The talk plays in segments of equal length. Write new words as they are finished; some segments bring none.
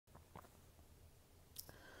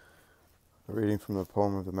A reading from the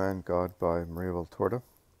poem of the Man God by Maria Valtorta,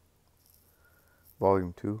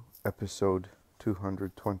 Volume 2, Episode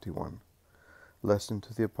 221. Lesson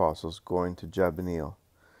to the Apostles going to Jabneel,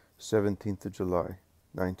 17th of July,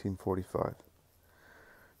 1945.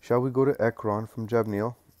 Shall we go to Ekron from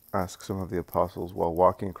Jabneel? Asked some of the apostles while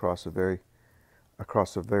walking across a very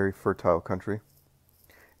fertile country,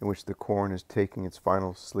 in which the corn is taking its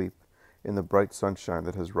final sleep in the bright sunshine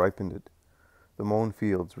that has ripened it. The mown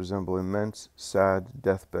fields resemble immense, sad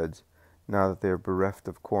deathbeds, now that they are bereft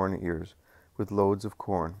of corn ears, with loads of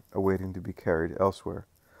corn awaiting to be carried elsewhere.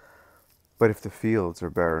 But if the fields are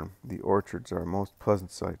barren, the orchards are a most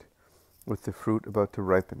pleasant sight, with the fruit about to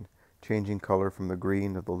ripen, changing color from the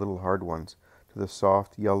green of the little hard ones to the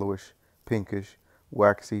soft, yellowish, pinkish,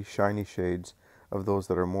 waxy, shiny shades of those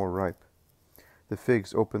that are more ripe. The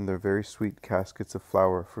figs open their very sweet caskets of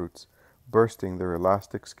flower fruits, bursting their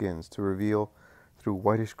elastic skins to reveal through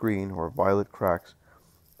whitish-green or violet cracks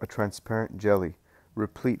a transparent jelly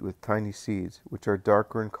replete with tiny seeds which are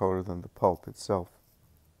darker in color than the pulp itself.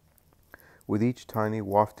 With each tiny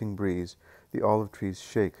wafting breeze the olive trees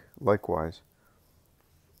shake likewise,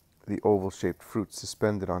 the oval-shaped fruits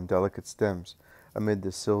suspended on delicate stems amid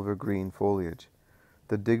the silver-green foliage.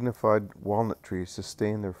 The dignified walnut trees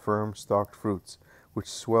sustain their firm stalked fruits which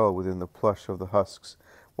swell within the plush of the husks,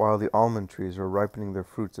 while the almond trees are ripening their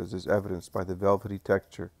fruits, as is evidenced by the velvety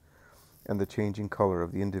texture and the changing color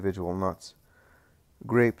of the individual nuts.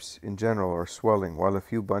 Grapes in general are swelling, while a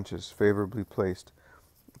few bunches, favorably placed,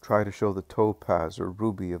 try to show the topaz or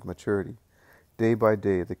ruby of maturity. Day by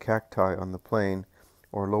day the cacti on the plain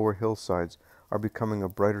or lower hillsides are becoming a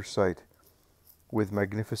brighter sight, with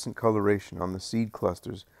magnificent coloration on the seed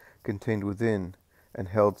clusters contained within and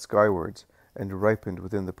held skywards, and ripened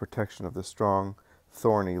within the protection of the strong,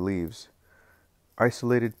 thorny leaves.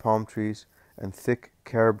 Isolated palm trees and thick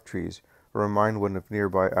carob trees remind one of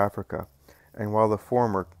nearby Africa, and while the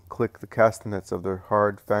former click the castanets of their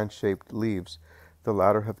hard, fan-shaped leaves, the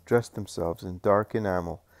latter have dressed themselves in dark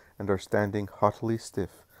enamel and are standing haughtily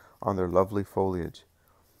stiff on their lovely foliage.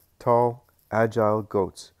 Tall, agile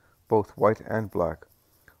goats, both white and black,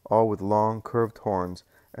 all with long, curved horns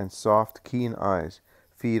and soft, keen eyes,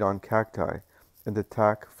 feed on cacti and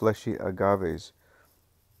attack fleshy agaves,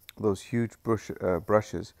 those huge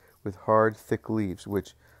brushes with hard, thick leaves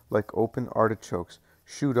which, like open artichokes,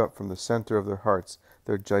 shoot up from the center of their hearts,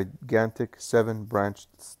 their gigantic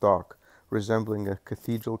seven-branched stalk, resembling a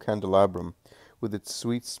cathedral candelabrum, with its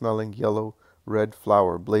sweet-smelling yellow-red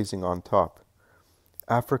flower blazing on top.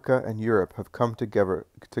 Africa and Europe have come together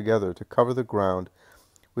to cover the ground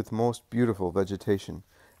with most beautiful vegetation,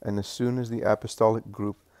 and as soon as the apostolic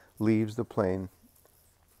group leaves the plain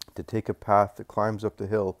to take a path that climbs up the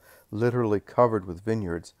hill, literally covered with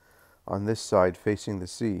vineyards, on this side facing the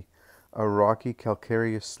sea, a rocky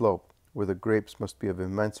calcareous slope where the grapes must be of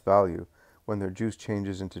immense value when their juice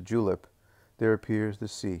changes into julep, there appears the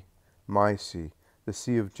sea, my sea, the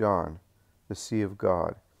Sea of John, the Sea of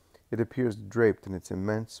God. It appears draped in its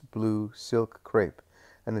immense blue silk crepe,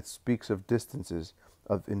 and it speaks of distances,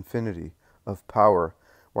 of infinity, of power,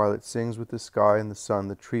 while it sings with the sky and the sun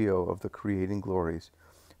the trio of the creating glories.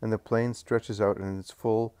 And the plain stretches out in its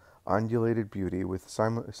full, undulated beauty with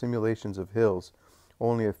simulations of hills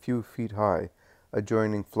only a few feet high,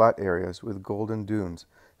 adjoining flat areas with golden dunes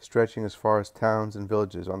stretching as far as towns and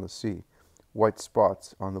villages on the sea, white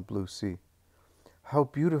spots on the blue sea. How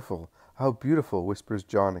beautiful, whispers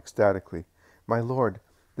John ecstatically. My Lord,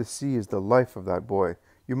 the sea is the life of that boy.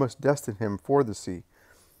 You must destine him for the sea.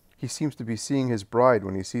 He seems to be seeing his bride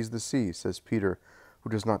when he sees the sea, says Peter, who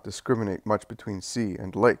does not discriminate much between sea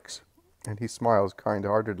and lakes, and he smiles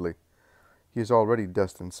kind-heartedly. He is already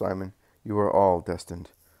destined, Simon. You are all destined.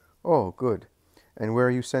 Oh, good. And where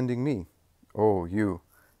are you sending me? Oh, you.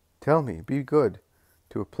 Tell me, be good.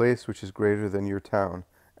 To a place which is greater than your town,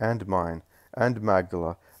 and mine, and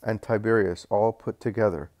Magdala, and Tiberias all put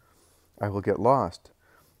together. I will get lost.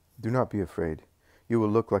 Do not be afraid. You will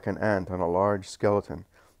look like an ant on a large skeleton,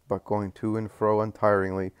 but going to and fro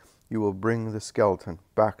untiringly, you will bring the skeleton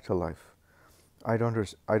back to life. I don't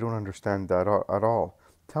understand that at all.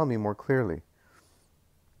 Tell me more clearly.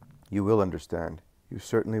 You will understand. You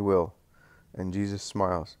certainly will. And Jesus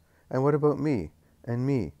smiles. And what about me? And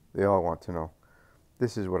me? They all want to know.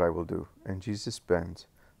 This is what I will do. And Jesus bends.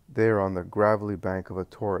 There on the gravelly bank of a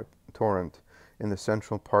torrent, in the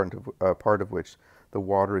central part of which the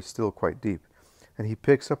water is still quite deep, and he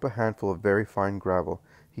picks up a handful of very fine gravel.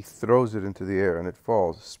 He throws it into the air, and it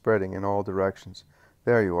falls, spreading in all directions.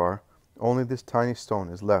 There you are. Only this tiny stone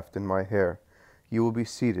is left in my hair. You will be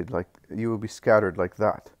scattered like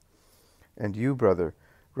that. And you, brother,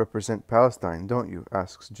 represent Palestine, don't you?"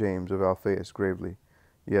 asks James of Alphaeus gravely.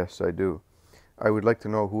 "Yes, I do." "I would like to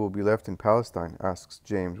know who will be left in Palestine," asks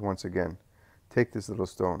James once again. "Take this little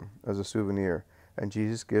stone as a souvenir," and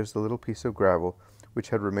Jesus gives the little piece of gravel which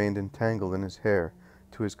had remained entangled in his hair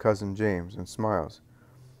to his cousin James, and smiles.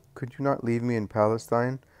 "Could you not leave me in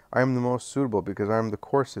Palestine? I am the most suitable because I am the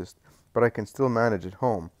coarsest, but I can still manage at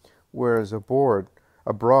home, whereas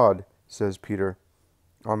abroad, says Peter.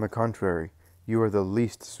 "On the contrary, you are the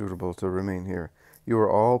least suitable to remain here. You are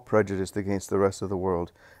all prejudiced against the rest of the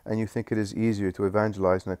world, and you think it is easier to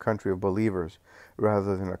evangelize in a country of believers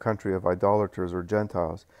rather than a country of idolaters or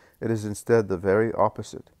Gentiles. It is instead the very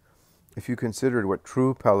opposite. If you considered what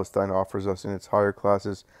true Palestine offers us in its higher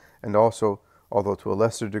classes, and also, although to a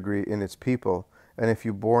lesser degree, in its people, and if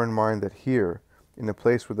you bore in mind that here, in a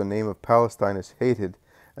place where the name of Palestine is hated,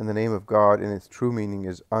 and the name of God in its true meaning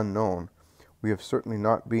is unknown, we have certainly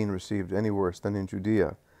not been received any worse than in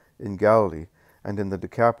Judea, in Galilee, and in the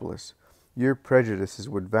Decapolis, your prejudices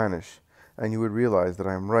would vanish, and you would realize that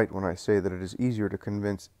I am right when I say that it is easier to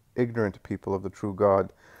convince ignorant people of the true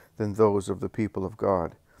God than those of the people of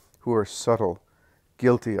God, who are subtle,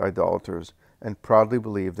 guilty idolaters, and proudly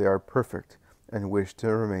believe they are perfect, and wish to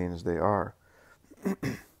remain as they are.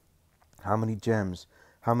 How many gems,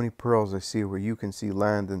 how many pearls I see where you can see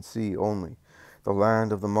land and sea only, the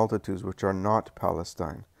land of the multitudes which are not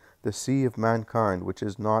Palestine, the sea of mankind which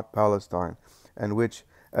is not Palestine, and which,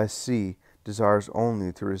 as sea, desires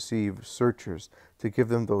only to receive searchers, to give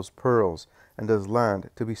them those pearls, and as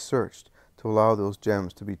land, to be searched, to allow those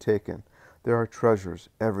gems to be taken. There are treasures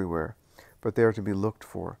everywhere, but they are to be looked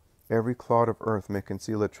for. Every clod of earth may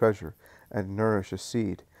conceal a treasure, and nourish a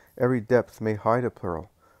seed. Every depth may hide a pearl.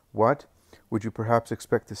 What? Would you perhaps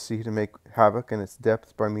expect the sea to make havoc in its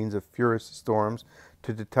depths by means of furious storms,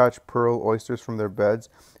 to detach pearl oysters from their beds,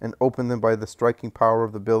 and open them by the striking power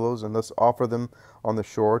of the billows, and thus offer them on the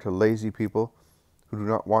shore to lazy people who do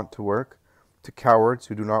not want to work, to cowards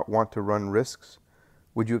who do not want to run risks?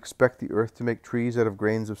 Would you expect the earth to make trees out of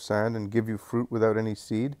grains of sand, and give you fruit without any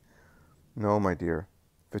seed? No, my dear.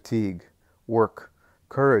 Fatigue, work,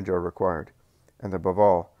 courage are required, and above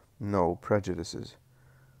all, no prejudices.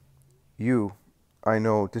 You, I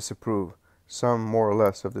know, disapprove, some more or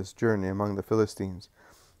less, of this journey among the Philistines.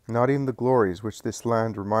 Not even the glories which this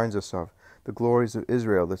land reminds us of, the glories of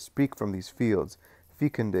Israel that speak from these fields,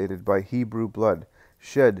 fecundated by Hebrew blood,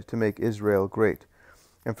 shed to make Israel great,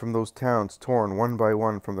 and from those towns torn one by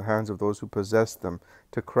one from the hands of those who possessed them,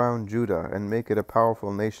 to crown Judah and make it a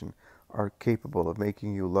powerful nation, are capable of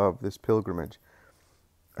making you love this pilgrimage.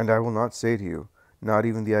 And I will not say to you, not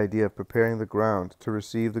even the idea of preparing the ground to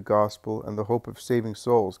receive the gospel and the hope of saving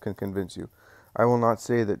souls can convince you. I will not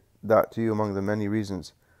say that to you among the many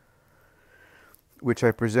reasons which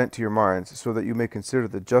I present to your minds, so that you may consider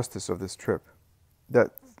the justice of this trip.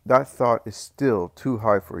 That thought is still too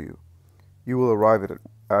high for you. You will arrive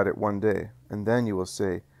at it one day, and then you will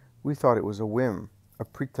say, "We thought it was a whim, a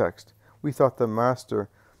pretext. We thought the Master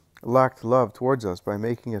lacked love towards us by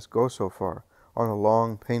making us go so far, on a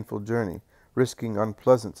long, painful journey, risking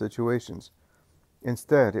unpleasant situations.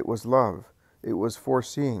 Instead, it was love. It was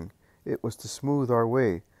foreseeing. It was to smooth our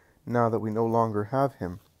way, now that we no longer have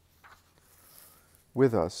Him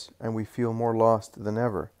with us, and we feel more lost than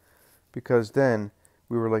ever. Because then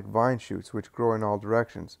we were like vine shoots which grow in all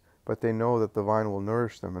directions, but they know that the vine will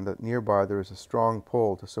nourish them, and that nearby there is a strong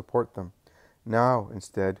pole to support them. Now,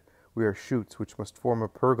 instead, we are shoots which must form a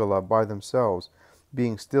pergola by themselves,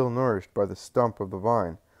 being still nourished by the stump of the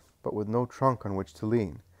vine, but with no trunk on which to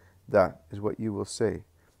lean. That is what you will say,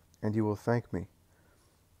 and you will thank me.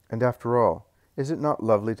 And after all, is it not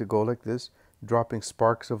lovely to go like this, dropping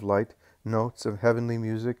sparks of light, notes of heavenly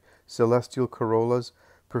music, celestial corollas,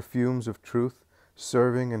 perfumes of truth,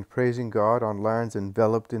 serving and praising God on lands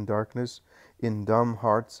enveloped in darkness, in dumb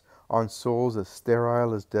hearts, on souls as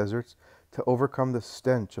sterile as deserts, to overcome the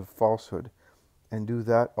stench of falsehood, and do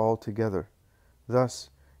that all together. Thus,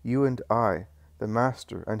 you and I, the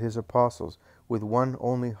Master and His apostles, with one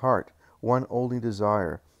only heart, one only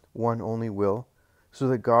desire, one only will, so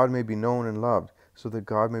that God may be known and loved, so that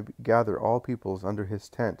God may gather all peoples under His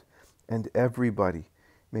tent, and everybody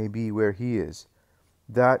may be where He is.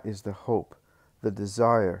 That is the hope, the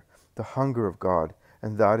desire, the hunger of God,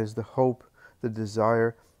 and that is the hope, the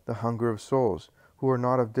desire, the hunger of souls, who are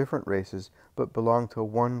not of different races, but belong to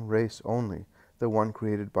one race only, the one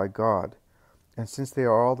created by God. And since they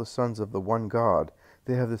are all the sons of the one God,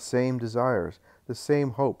 they have the same desires, the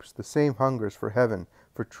same hopes, the same hungers for heaven,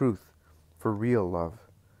 for truth, for real love.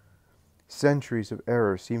 Centuries of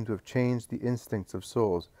error seem to have changed the instincts of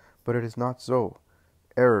souls, but it is not so.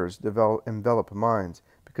 Errors envelop minds,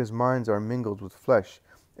 because minds are mingled with flesh,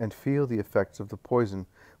 and feel the effects of the poison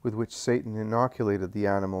with which Satan inoculated the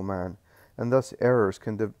animal man, and thus errors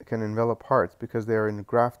can envelop hearts because they are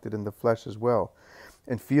engrafted in the flesh as well,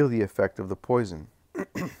 and feel the effect of the poison.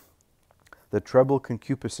 The treble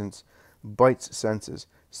concupiscence bites senses,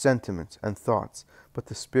 sentiments, and thoughts, but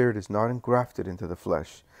the spirit is not engrafted into the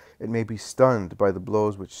flesh. It may be stunned by the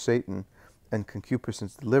blows which Satan and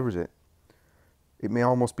concupiscence delivers it. It may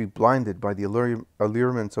almost be blinded by the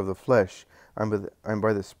allurements of the flesh and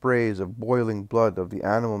by the sprays of boiling blood of the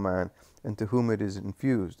animal man into whom it is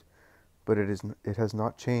infused. But it has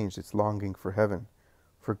not changed its longing for heaven,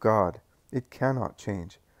 for God. It cannot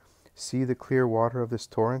change. See the clear water of this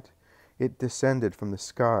torrent? It descended from the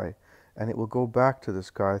sky, and it will go back to the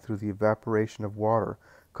sky through the evaporation of water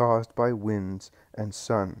caused by winds and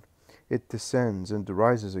sun. It descends and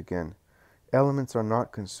rises again. Elements are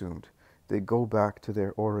not consumed. They go back to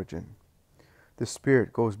their origin. The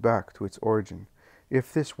spirit goes back to its origin.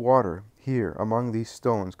 If this water here among these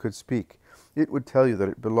stones could speak, it would tell you that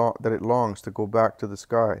it longs to go back to the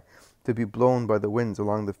sky, to be blown by the winds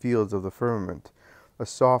along the fields of the firmament, a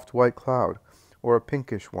soft white cloud, or a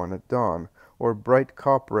pinkish one at dawn, or bright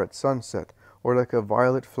copper at sunset, or like a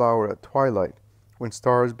violet flower at twilight, when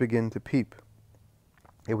stars begin to peep.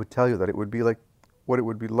 It would tell you that it would be like what it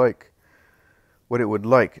would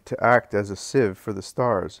like to act as a sieve for the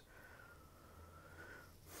stars,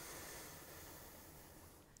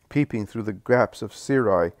 peeping through the gaps of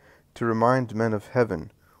cirri to remind men of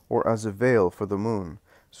heaven, or as a veil for the moon,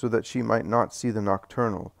 so that she might not see the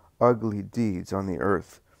nocturnal, ugly deeds on the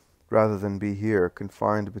earth, rather than be here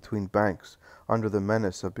confined between banks under the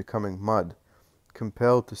menace of becoming mud,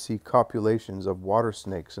 compelled to see copulations of water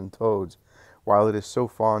snakes and toads, while it is so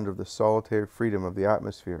fond of the solitary freedom of the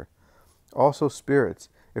atmosphere. Also spirits,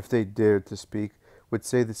 if they dared to speak, would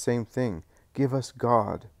say the same thing. Give us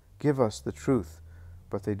God, give us the truth.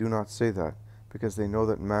 But they do not say that, because they know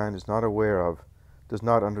that man is not aware of, does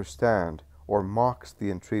not understand, or mocks the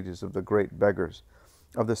entreaties of the great beggars,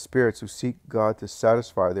 of the spirits who seek God to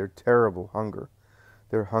satisfy their terrible hunger,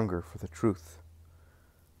 their hunger for the truth.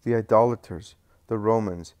 The idolaters, the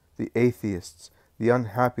Romans, the atheists, the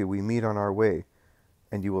unhappy we meet on our way,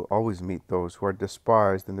 and you will always meet those who are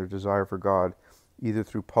despised in their desire for God, either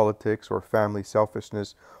through politics or family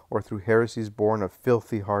selfishness, or through heresies born of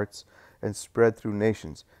filthy hearts and spread through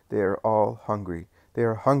nations. They are all hungry. They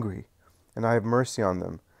are hungry, and I have mercy on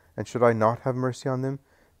them. And should I not have mercy on them,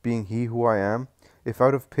 being he who I am? If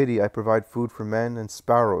out of pity I provide food for men and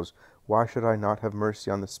sparrows, why should I not have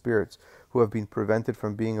mercy on the spirits who have been prevented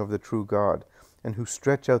from being of the true God, and who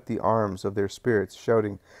stretch out the arms of their spirits,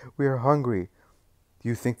 shouting, We are hungry. Do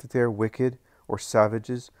you think that they are wicked, or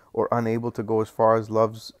savages, or unable to go as far as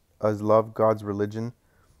love God's religion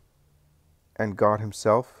and God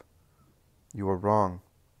himself? You are wrong.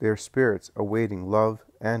 They are spirits awaiting love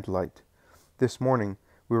and light. This morning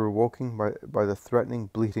we were woken by the threatening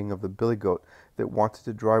bleating of the billy goat that wanted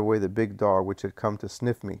to drive away the big dog which had come to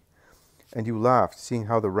sniff me. And you laughed, seeing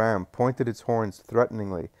how the ram pointed its horns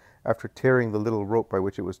threateningly after tearing the little rope by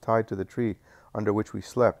which it was tied to the tree under which we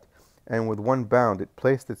slept, and with one bound it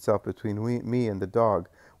placed itself between me and the dog,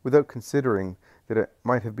 without considering that it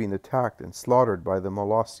might have been attacked and slaughtered by the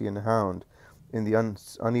Molossian hound in the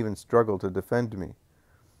uneven struggle to defend me.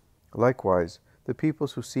 Likewise, the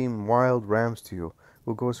peoples who seem wild rams to you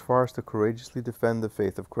will go as far as to courageously defend the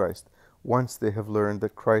faith of Christ, once they have learned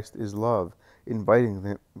that Christ is love, inviting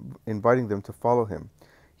them to follow him.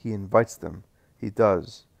 He invites them, he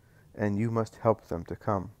does, and you must help them to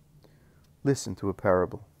come. Listen to a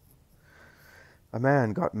parable. A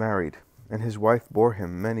man got married, and his wife bore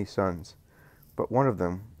him many sons, but one of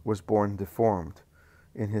them was born deformed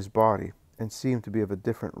in his body, and seemed to be of a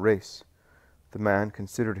different race. The man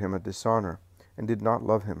considered him a dishonor, and did not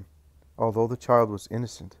love him, although the child was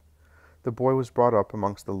innocent. The boy was brought up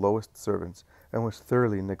amongst the lowest servants, and was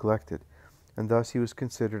thoroughly neglected, and thus he was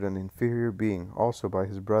considered an inferior being also by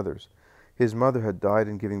his brothers. His mother had died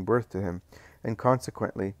in giving birth to him, and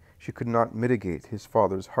consequently she could not mitigate his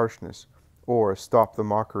father's harshness, or stop the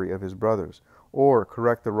mockery of his brothers, or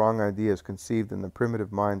correct the wrong ideas conceived in the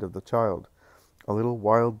primitive mind of the child, a little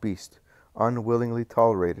wild beast, unwillingly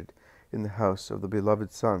tolerated in the house of the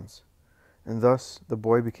beloved sons. And thus the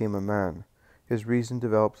boy became a man. His reason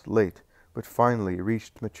developed late, but finally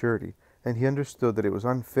reached maturity, and he understood that it was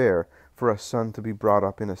unfair for a son to be brought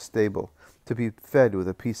up in a stable, to be fed with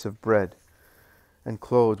a piece of bread, and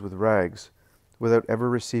clothed with rags, without ever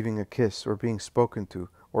receiving a kiss, or being spoken to,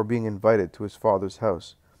 or being invited to his father's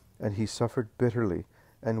house. And he suffered bitterly,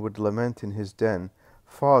 and would lament in his den,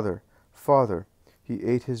 Father, Father. He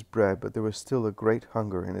ate his bread, but there was still a great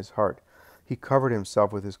hunger in his heart. He covered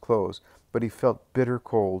himself with his clothes, but he felt bitter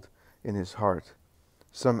cold in his heart.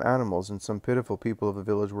 Some animals and some pitiful people of the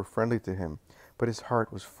village were friendly to him, but his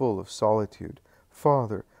heart was full of solitude.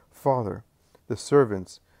 Father, Father! The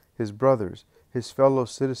servants, his brothers, his fellow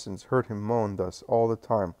citizens heard him moan thus all the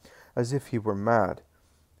time, as if he were mad,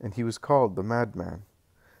 and he was called the madman.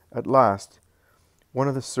 At last, one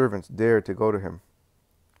of the servants dared to go to him,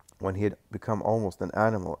 when he had become almost an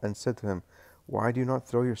animal, and said to him, "Why do you not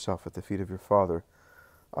throw yourself at the feet of your father?"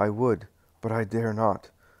 "I would, but I dare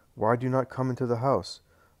not." "Why do you not come into the house?"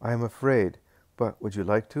 "I am afraid." "But would you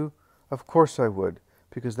like to?" "Of course I would,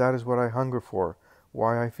 because that is what I hunger for,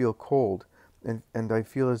 why I feel cold, and I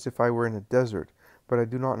feel as if I were in a desert, but I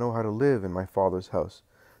do not know how to live in my father's house."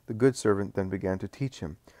 The good servant then began to teach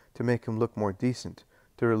him, to make him look more decent,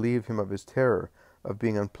 to relieve him of his terror of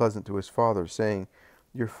being unpleasant to his father, saying,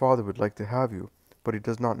 "Your father would like to have you, but he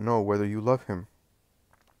does not know whether you love him.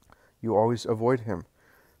 You always avoid him.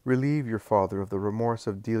 Relieve your father of the remorse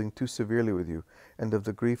of dealing too severely with you, and of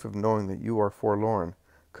the grief of knowing that you are forlorn.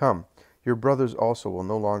 Come, your brothers also will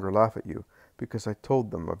no longer laugh at you, because I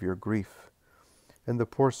told them of your grief." And the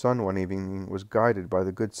poor son one evening was guided by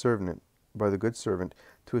the good servant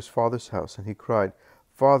to his father's house, and he cried,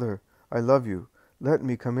 "Father, I love you. Let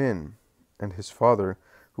me come in." And his father,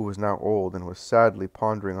 who was now old and was sadly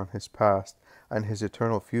pondering on his past and his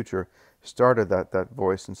eternal future, started at that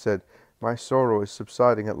voice and said, "My sorrow is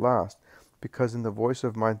subsiding at last, because in the voice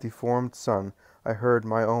of my deformed son I heard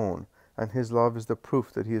my own, and his love is the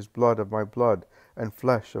proof that he is blood of my blood and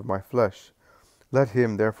flesh of my flesh. Let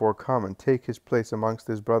him therefore come and take his place amongst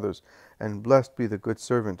his brothers, and blessed be the good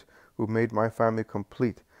servant who made my family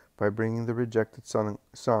complete by bringing the rejected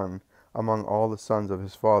son among all the sons of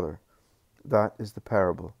his father." That is the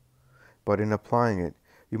parable. But in applying it,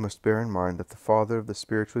 you must bear in mind that the father of the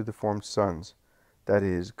spiritually deformed sons, that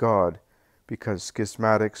is, God, because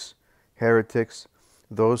schismatics, heretics,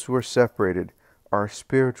 those who are separated, are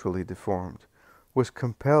spiritually deformed, was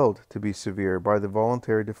compelled to be severe by the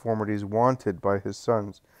voluntary deformities wanted by his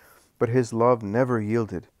sons, but his love never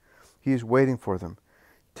yielded. He is waiting for them.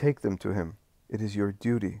 Take them to him. It is your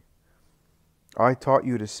duty. I taught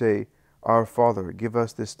you to say, "Our Father, give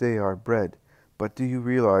us this day our bread." But do you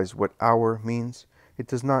realize what "our" means? It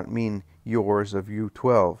does not mean yours of you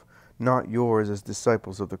 12, not yours as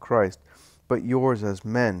disciples of the Christ, but yours as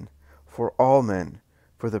men, for all men,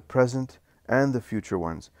 for the present and the future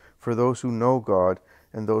ones, for those who know God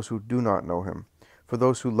and those who do not know him, for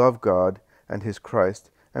those who love God and his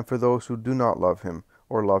Christ, and for those who do not love him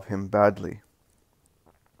or love him badly.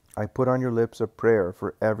 I put on your lips a prayer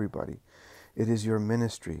for everybody. It is your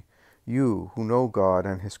ministry. You who know God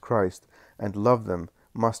and his Christ and love them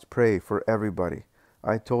must pray for everybody.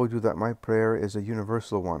 I told you that my prayer is a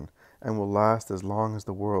universal one and will last as long as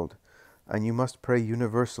the world. And you must pray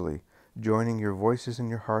universally, joining your voices in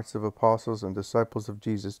your hearts of apostles and disciples of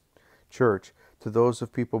Jesus' church to those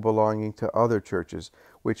of people belonging to other churches,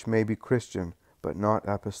 which may be Christian but not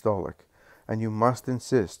apostolic. And you must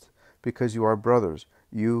insist, because you are brothers,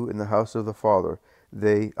 you in the house of the Father,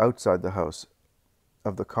 they outside the house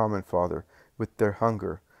of the common Father, with their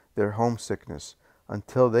hunger, their homesickness,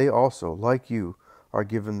 until they also, like you, are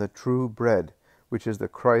given the true bread, which is the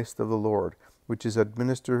Christ of the Lord, which is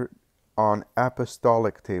administered on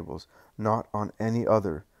apostolic tables, not on any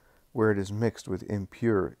other, where it is mixed with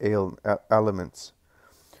impure elements.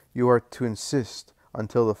 You are to insist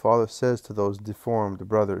until the Father says to those deformed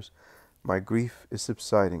brothers, "My grief is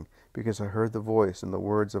subsiding, because I heard the voice and the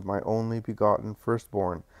words of my only begotten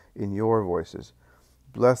firstborn in your voices."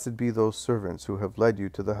 Blessed be those servants who have led you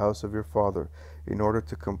to the house of your Father in order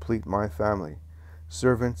to complete my family.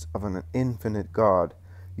 Servants of an infinite God,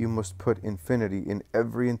 you must put infinity in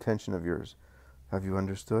every intention of yours. Have you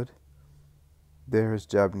understood? There is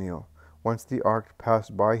Jabneel. Once the ark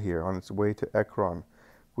passed by here on its way to Ekron,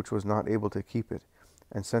 which was not able to keep it,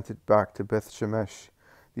 and sent it back to Beth Shemesh.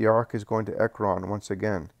 The ark is going to Ekron once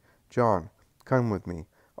again. John, come with me.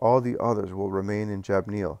 All the others will remain in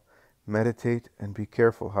Jabneel. Meditate and be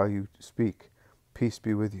careful how you speak. Peace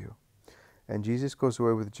be with you. And Jesus goes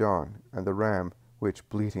away with John, and the ram, which,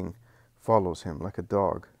 bleating, follows him like a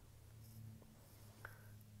dog.